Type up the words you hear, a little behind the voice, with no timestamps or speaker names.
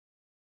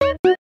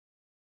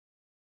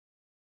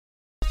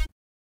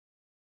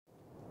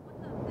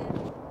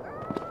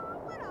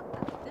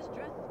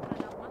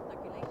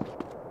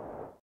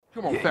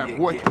Come on, fat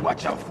boy. Yeah.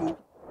 Watch out, fool.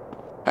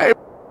 Hey.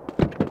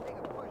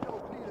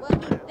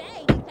 What he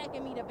say? He's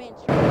taking me to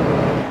Ventura.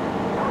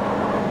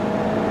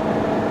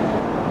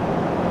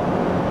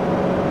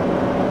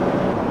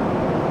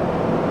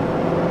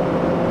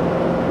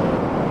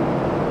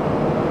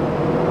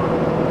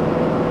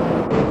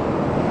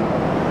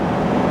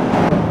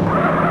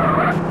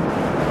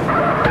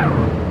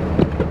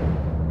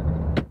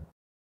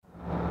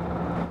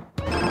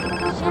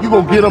 You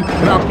gonna get him,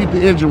 and I'll keep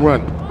the engine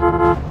running.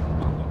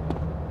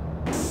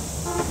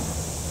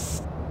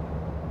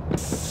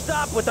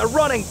 Stop with the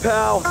running,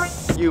 pal!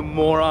 You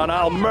moron,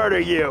 I'll murder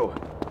you!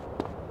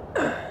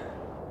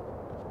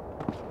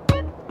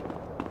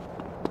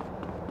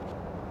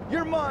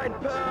 You're mine,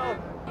 pal!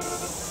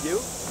 You?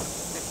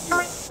 You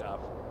ain't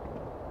stop.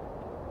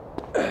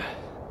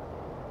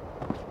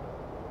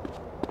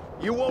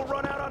 You won't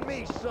run out on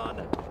me,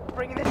 son!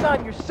 Bringing this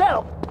on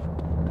yourself!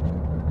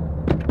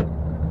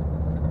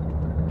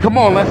 Come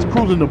on, let's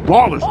cruise into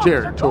Baller's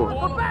territory.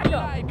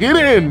 Get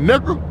in,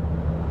 nigga.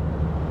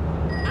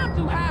 I'm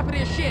too high for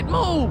this shit.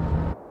 Move!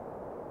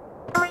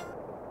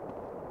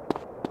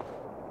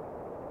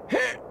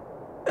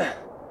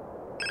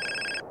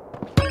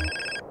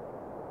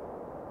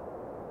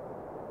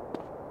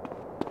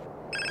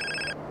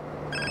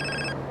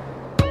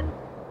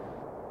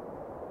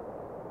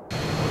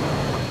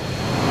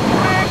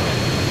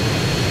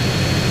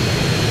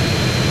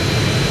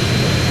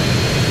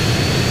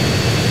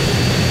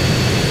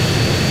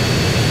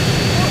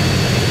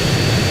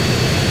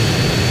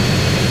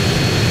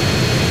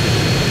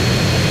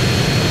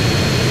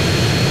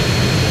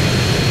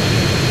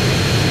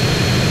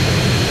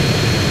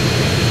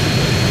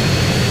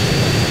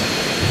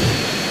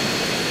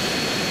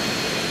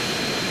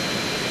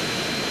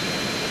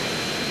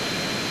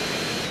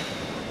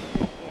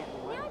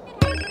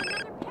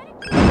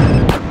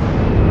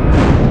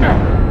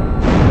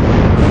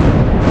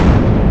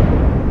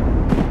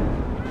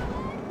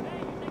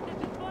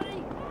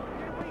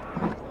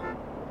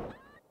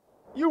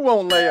 You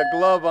won't lay a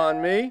glove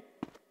on me.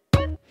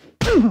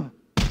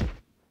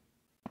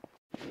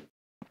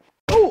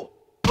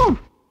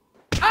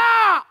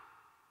 Ah!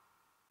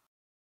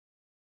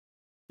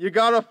 You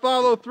gotta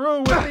follow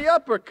through with the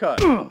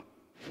uppercut.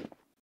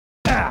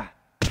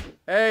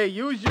 Hey,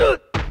 use your...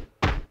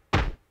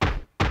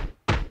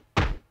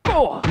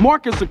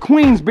 Marcus of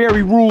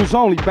Queensberry rules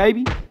only,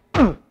 baby.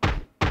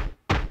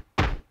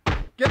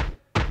 Get...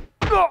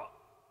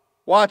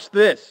 Watch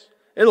this.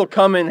 It'll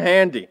come in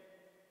handy.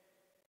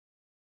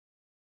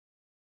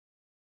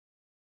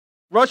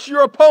 Rush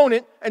your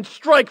opponent and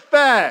strike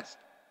fast.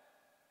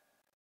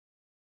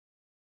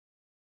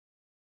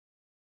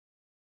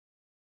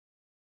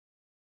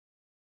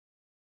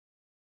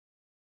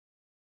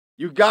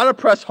 You gotta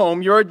press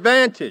home your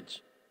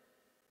advantage.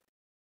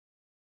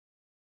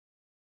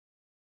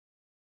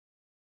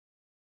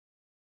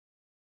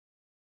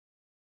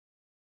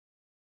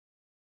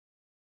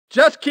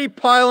 Just keep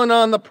piling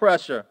on the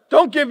pressure.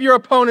 Don't give your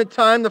opponent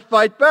time to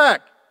fight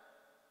back.